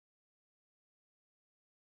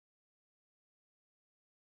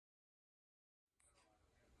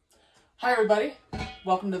Hi everybody,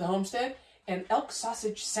 welcome to the homestead and Elk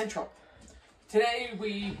Sausage Central. Today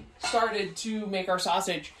we started to make our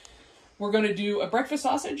sausage. We're going to do a breakfast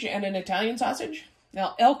sausage and an Italian sausage.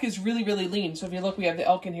 Now elk is really lean, so if you look we have the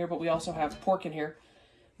elk in here, but we also have pork in here.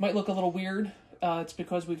 Might look a little weird, it's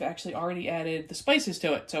because we've actually already added the spices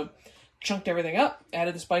to it. So chunked everything up,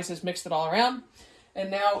 added the spices, mixed it all around,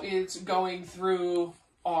 and now it's going through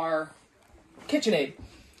our KitchenAid.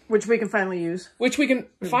 Which we can finally use.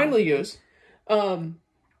 Now,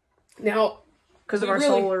 because of our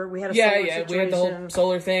solar, we had a solar situation. we had the whole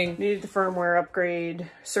solar thing. Needed the firmware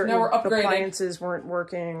upgrade. Certain appliances weren't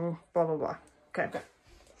working. Blah blah blah. Okay.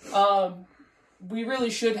 We really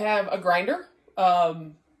should have a grinder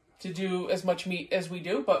to do as much meat as we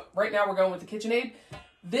do, but right now we're going with the KitchenAid.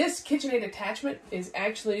 This KitchenAid attachment is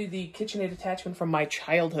actually the KitchenAid attachment from my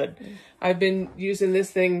childhood. I've been using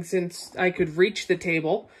this thing since I could reach the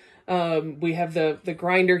table. We have the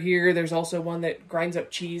grinder here. There's also one that grinds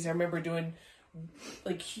up cheese. I remember doing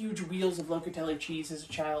like huge wheels of Locatelli cheese as a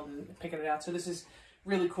child and picking it out. So this is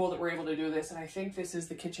really cool that we're able to do this. And I think this is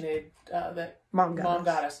the KitchenAid that Mom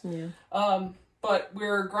got us. Yeah. But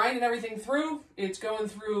we're grinding everything through. It's going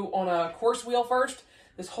through on a coarse wheel first.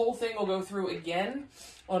 This whole thing will go through again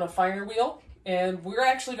on a finer wheel. And we're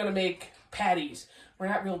actually going to make patties. We're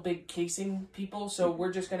not real big casing people, so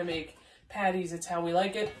we're just going to make patties. It's how we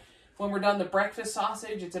like it. When we're done the breakfast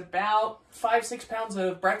sausage, it's about 5-6 pounds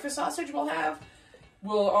of breakfast sausage we'll have.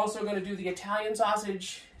 We're also going to do the Italian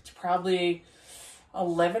sausage. It's probably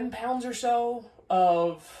 11 pounds or so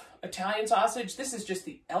of Italian sausage. This is just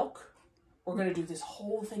the elk. We're going to do this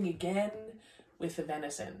whole thing again with the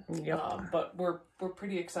venison. Yep. But we're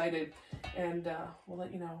pretty excited, and we'll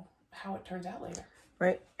let you know how it turns out later.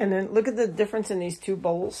 Right. And then look at the difference in these two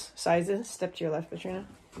bowls sizes. Step to your left, Katrina.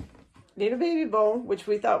 Little baby bowl, which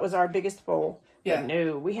we thought was our biggest bowl. Yeah. But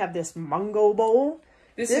no, we have this Mungo bowl.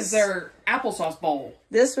 This is their applesauce bowl.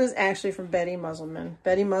 This was actually from Betty Musselman.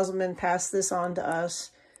 Betty Musselman passed this on to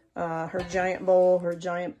us. Her giant bowl, her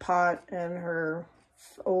giant pot, and her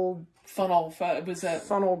old funnel. It was a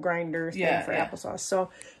funnel grinder thing for applesauce. So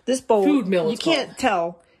this bowl, food mill, you can't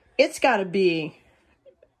tell. It's got to be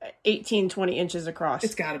 18-20 inches across.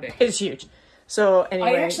 It's got to be. It's huge. So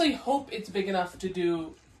anyway, I actually hope it's big enough to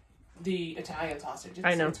do the Italian sausage.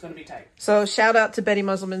 I know. It's going to be tight. So shout out to Betty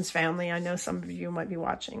Musselman's family. I know some of you might be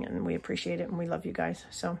watching, and we appreciate it, and we love you guys.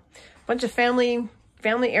 So a bunch of family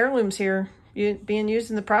heirlooms here being used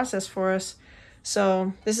in the process for us.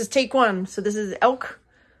 So this is take one. So this is elk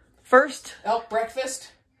first. Elk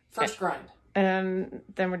breakfast, first grind. And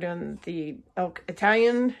then we're doing the elk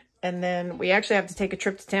Italian. And then we actually have to take a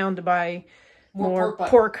trip to town to buy more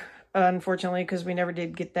pork, unfortunately, because we never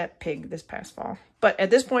did get that pig this past fall. But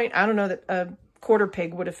at this point, I don't know that a quarter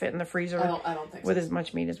pig would have fit in the freezer I don't think with as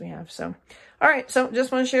much meat as we have. So, all right. So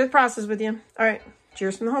just want to share the process with you. All right.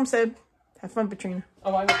 Cheers from the homestead. Have fun, Katrina.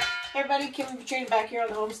 Oh, I will. Hey, everybody. Kim and Katrina back here on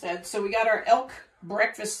the homestead. So we got our elk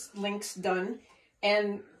breakfast links done.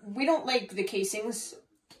 And we don't like the casings.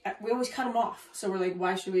 We always cut them off. So we're like,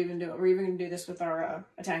 why should we even do it? We're even going to do this with our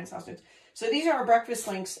Italian sausage. So these are our breakfast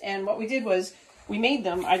links. And what we did was we made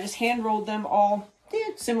them. I just hand rolled them all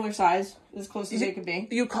similar size, as close as they could be.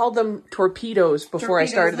 You called them torpedoes before I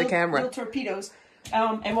started the camera. Little torpedoes.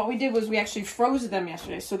 And what we did was we actually froze them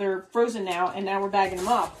yesterday. So they're frozen now, and now we're bagging them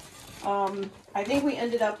up. I think we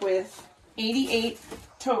ended up with 88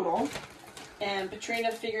 total. And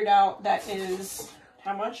Katrina figured out that is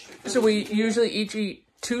how much? So we usually each eat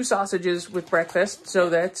 2 sausages with breakfast. So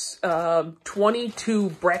that's 22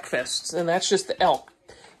 breakfasts, and that's just the elk.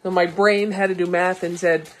 So my brain had to do math and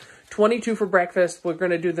said 22 for breakfast. We're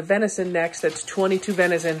going to do the venison next. That's 22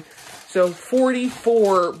 venison. So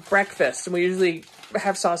 44 breakfasts. And we usually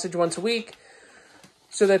have sausage once a week.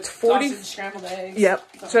 So that's 40. Sausage, scrambled eggs. Yep.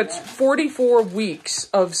 So it's 44 weeks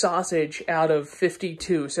of sausage out of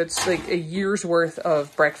 52. So it's like a year's worth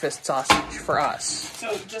of breakfast sausage for us.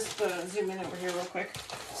 So just zoom in over here real quick.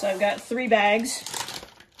 So I've got 3 bags,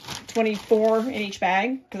 24 in each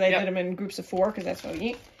bag, because I did them in groups of 4, because that's what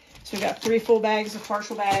we eat. So we got 3 full bags, a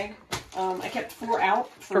partial bag. I kept 4 out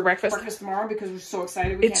for breakfast tomorrow because we're so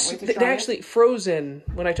excited. We can't wait to try it. They're actually frozen.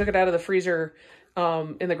 When I took it out of the freezer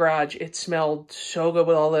in the garage, it smelled so good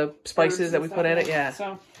with all the spices that we put in it. Yeah.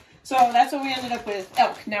 So that's what we ended up with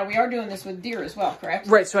elk. Now we are doing this with deer as well, correct?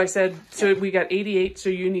 Right. So I said, so we got 88. So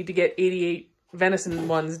you need to get 88 venison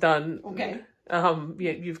ones done. Okay.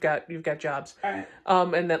 Yeah, you've got jobs. All right.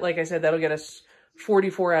 And that, like I said, that'll get us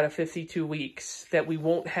 44 out of 52 weeks that we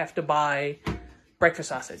won't have to buy breakfast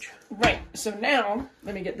sausage. Right. So now,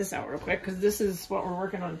 let me get this out real quick, because this is what we're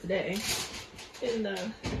working on today. In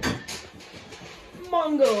the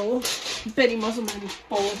Mungo Betty Musselman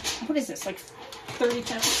bowl. What is this, like 30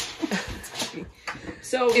 pounds?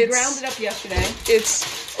 So we ground it up yesterday.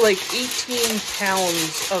 It's like 18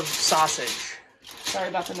 pounds of sausage. Sorry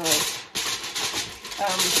about the noise.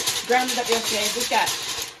 Ground it up yesterday. Just got,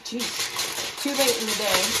 geez, too late in the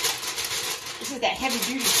day. This is that heavy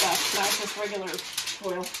duty stuff, not just regular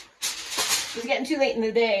oil. It was getting too late in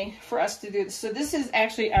the day for us to do this. So this is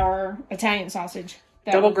actually our Italian sausage.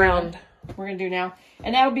 Double ground. We're going to do now.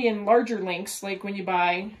 And that'll be in larger links, like when you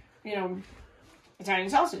buy, you know, Italian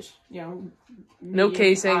sausage. You know, no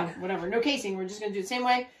casing. Whatever. No casing. We're just going to do it the same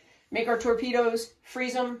way. Make our torpedoes,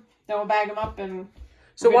 freeze them, then we'll bag them up. And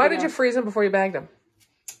so why did you freeze them before you bagged them?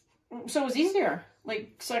 So it was easier.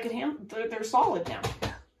 Like, so I could handle, they're solid now.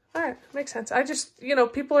 All right, makes sense. I just, you know,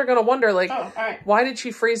 people are going to wonder, like, all right, why did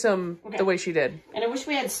she freeze them the way she did? And I wish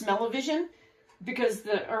we had smell-o-vision, because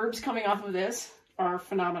the herbs coming off of this are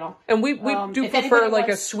phenomenal. And we do prefer, like,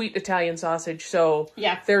 a sweet Italian sausage, so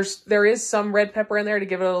yeah, there is some red pepper in there to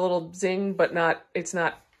give it a little zing, but it's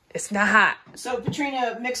not hot. So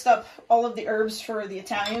Katrina mixed up all of the herbs for the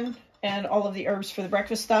Italian and all of the herbs for the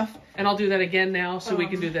breakfast stuff. And I'll do that again now, so we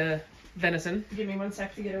can do the venison. Give me 1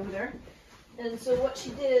 sec to get over there. And so what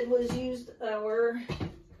she did was used our,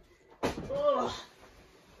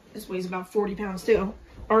 this weighs about 40 pounds too,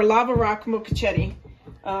 our Lava Rock Mochachetti.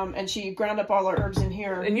 And she ground up all our herbs in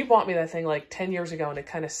here. And you bought me that thing like 10 years ago and it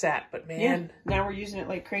kind of sat, but man. Yeah, now we're using it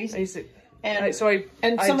like crazy. I did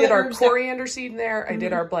And our coriander seed in there. I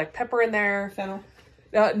did our black pepper in there. Fennel?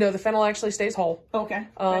 No, the fennel actually stays whole. Okay.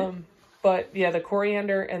 But yeah, the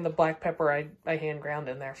coriander and the black pepper I hand ground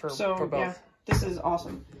in there for both. Yeah, this is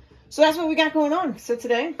awesome. So that's what we got going on. So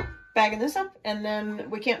today, bagging this up, and then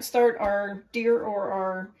we can't start our deer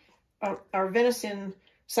or our venison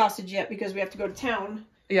sausage yet because we have to go to town.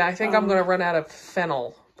 Yeah, I think I'm going to run out of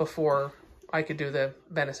fennel before I could do the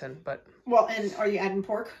venison, but... Well, and are you adding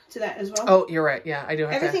pork to that as well? Oh, you're right. Yeah, I do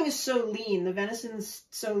have Everything is so lean. The venison's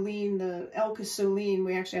so lean. The elk is so lean.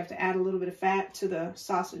 We actually have to add a little bit of fat to the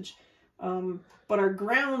sausage. But our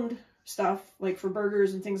ground stuff, like for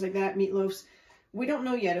burgers and things like that, meatloafs, we don't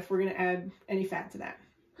know yet if we're going to add any fat to that.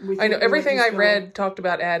 I know everything I read talked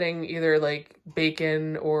about adding either like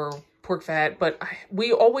bacon or pork fat, but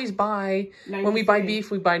we always buy, when we buy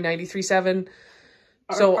beef, we buy 93.7.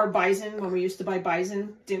 So our bison, when we used to buy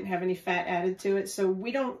bison, didn't have any fat added to it. So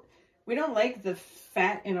we don't like the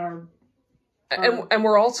fat in our and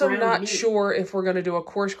we're also not sure if we're going to do a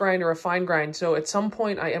coarse grind or a fine grind. So at some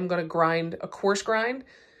point I am going to grind a coarse grind.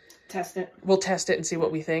 Test it. We'll test it and see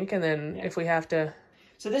what we think, and then if we have to.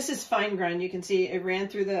 So this is fine grind. You can see it ran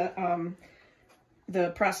through the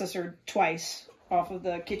processor twice off of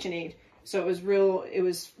the KitchenAid. So it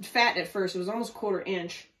was fat at first. It was almost 1/4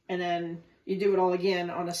 inch, and then you do it all again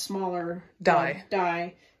on a smaller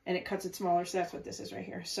die, and it cuts it smaller. So that's what this is right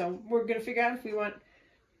here. So we're gonna figure out if we want,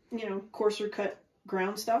 you know, coarser cut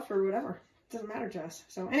ground stuff or whatever. It doesn't matter to us.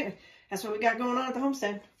 So anyway, that's what we got going on at the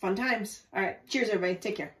homestead. Fun times. All right. Cheers, everybody.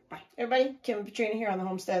 Take care. Bye. Everybody, Kim and Katrina here on the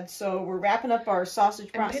homestead. So we're wrapping up our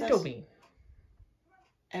sausage process.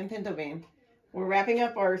 And pinto bean. We're wrapping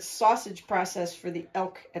up our sausage process for the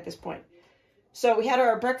elk at this point. So we had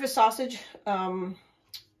our breakfast sausage.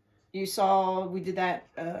 You saw we did that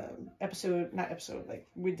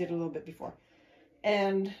we did a little bit before.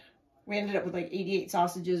 And we ended up with like 88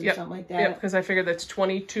 sausages or something like that. Yep, because I figured that's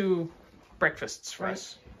 22 breakfasts for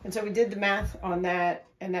us. And so we did the math on that,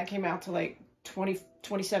 and that came out to like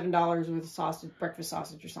 $27 with a sausage, breakfast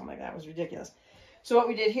sausage or something like that. It was ridiculous. So what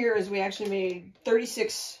we did here is we actually made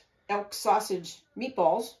 36 elk sausage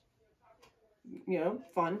meatballs. You know,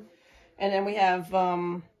 fun. And then we have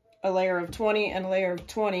a layer of 20 and a layer of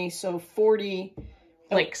 20, so 40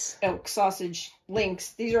 links. Elk sausage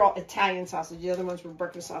links. These are all Italian sausage. The other ones were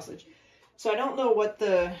breakfast sausage. So I don't know what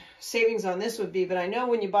the savings on this would be, but I know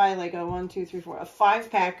when you buy like a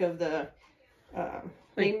 5-pack of the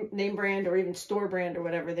name brand or even store brand or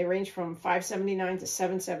whatever, they range from $5.79 to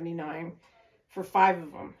 $7.79 for 5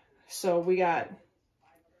 of them. So we got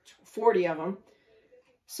 40 of them.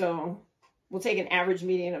 So we'll take an average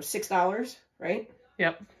median of $6, right?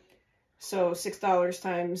 Yep. So $6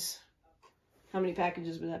 times, how many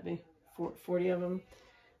packages would that be? 40 of them.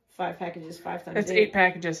 5 packages, 5 times That's 8. 8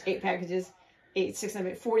 packages. 8 packages. 8, 6,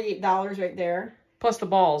 7, 8, $48 right there. Plus the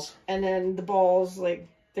balls. And then the balls, like,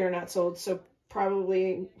 they're not sold. So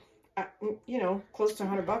probably, you know, close to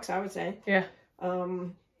 $100, I would say. Yeah.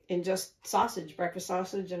 In just sausage, breakfast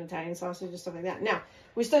sausage and Italian sausage and stuff like that. Now,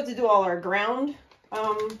 we still have to do all our ground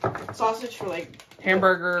sausage for like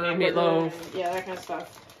hamburger meatloaf. And, yeah, that kind of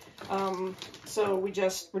stuff. So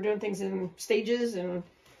we're doing things in stages and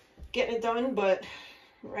getting it done, but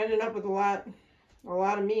we're ending up with a lot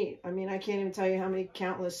of meat. I mean, I can't even tell you how many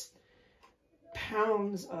countless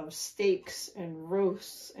pounds of steaks and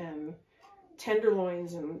roasts and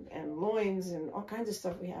tenderloins and loins and all kinds of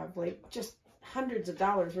stuff we have. Like, just hundreds of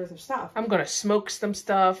dollars worth of stuff. I'm going to smoke some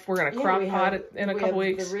stuff. We're going to crock pot it in a couple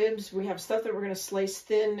weeks. The ribs, we have stuff that we're going to slice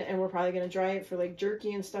thin, and we're probably going to dry it for like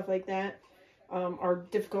jerky and stuff like that. Our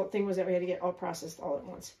difficult thing was that we had to get all processed all at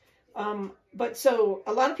once. But so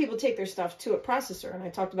a lot of people take their stuff to a processor, and I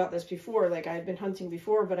talked about this before. Like, I had been hunting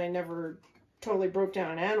before, but I never totally broke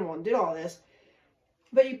down an animal and did all this.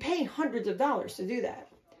 But you pay hundreds of dollars to do that.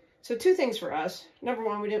 So two things for us. Number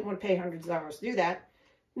one, we didn't want to pay hundreds of dollars to do that.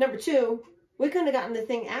 Number two, we couldn't have gotten the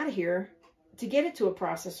thing out of here to get it to a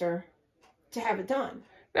processor to have it done.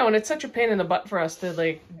 No, and it's such a pain in the butt for us to,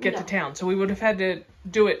 like, get to town. So we would have had to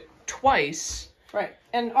do it twice. Right.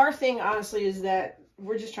 And our thing, honestly, is that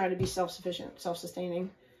we're just trying to be self-sufficient,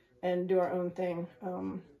 self-sustaining, and do our own thing.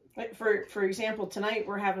 Like for example, tonight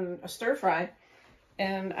we're having a stir fry,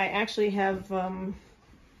 and I actually have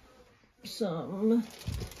some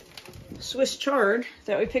Swiss chard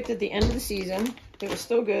that we picked at the end of the season. It was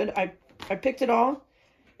still good. I picked it all,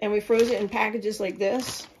 and we froze it in packages like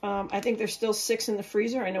this. I think there's still 6 in the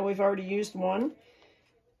freezer. I know we've already used 1.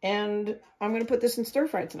 And I'm going to put this in stir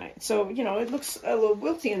fry tonight. So, you know, it looks a little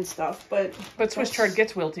wilty and stuff, but Swiss chard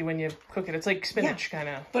gets wilty when you cook it. It's like spinach, kind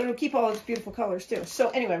of. But it'll keep all its beautiful colors, too. So,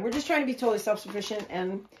 anyway, we're just trying to be totally self-sufficient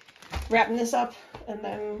and wrapping this up, and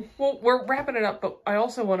then... Well, we're wrapping it up, but I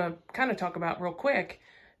also want to kind of talk about real quick.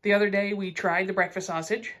 The other day, we tried the breakfast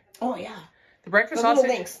sausage. Oh, yeah. The breakfast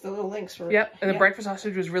sausage... The little links were... Yep, and the breakfast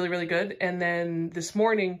sausage was really, really good. And then this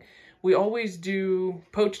morning, we always do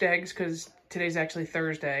poached eggs, because... Today's actually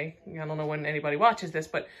Thursday. I don't know when anybody watches this,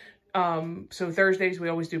 but so Thursdays we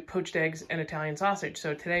always do poached eggs and Italian sausage.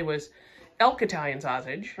 So today was elk Italian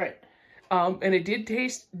sausage. Right. And it did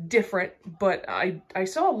taste different, but I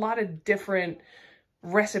saw a lot of different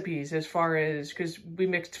recipes as far as, because we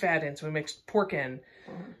mixed fat in, so we mixed pork in.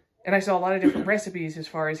 Mm-hmm. And I saw a lot of different recipes as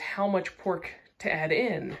far as how much pork to add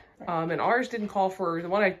in. And ours didn't call for, the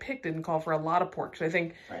one I picked didn't call for a lot of pork. So I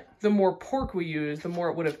think the more pork we use, the more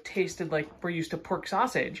it would have tasted like we're used to pork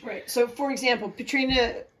sausage. Right. So, for example,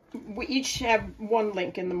 Katrina, we each have 1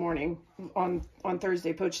 link in the morning on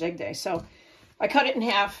Thursday, poached egg day. So I cut it in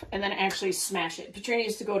half and then actually smash it. Katrina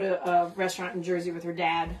used to go to a restaurant in Jersey with her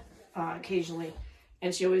dad occasionally,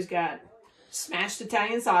 and she always got smashed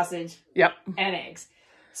Italian sausage and eggs.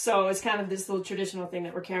 So it's kind of this little traditional thing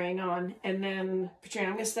that we're carrying on. And then, Katrina,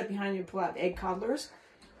 I'm going to step behind you and pull out the egg coddlers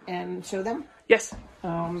and show them. Yes.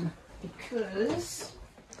 Because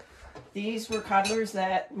these were coddlers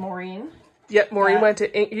that Maureen... Yep, Maureen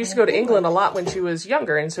used to go to England a lot when she was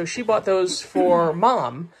younger, and so she bought those for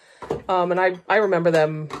Mom. And I remember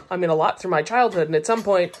them, I mean, a lot through my childhood, and at some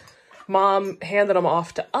point, Mom handed them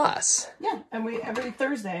off to us. Yeah, and every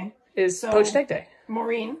Thursday... is poached egg day.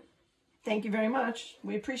 Maureen... Thank you very much.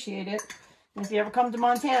 We appreciate it. And if you ever come to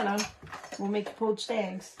Montana, we'll make you poached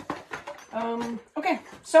eggs. Okay,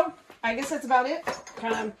 so I guess that's about it.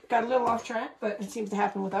 Kind of got a little off track, but it seems to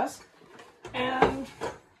happen with us. And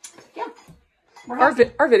yeah, we're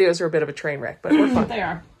happy. Our videos are a bit of a train wreck, but we're fun. They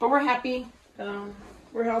are, but we're happy.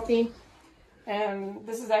 We're healthy, and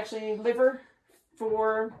this is actually liver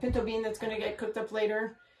for pinto bean that's going to get cooked up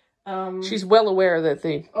later. She's well aware that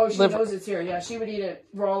the she knows it's here. Yeah, she would eat it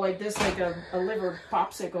raw like this, like a liver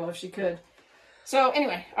popsicle if she could. So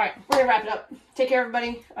anyway, all right, we're gonna wrap it up. Take care,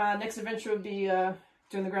 everybody. Next adventure would be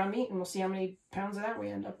doing the ground meat, and we'll see how many pounds of that we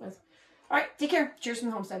end up with. All right, take care. Cheers from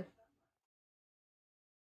the homestead.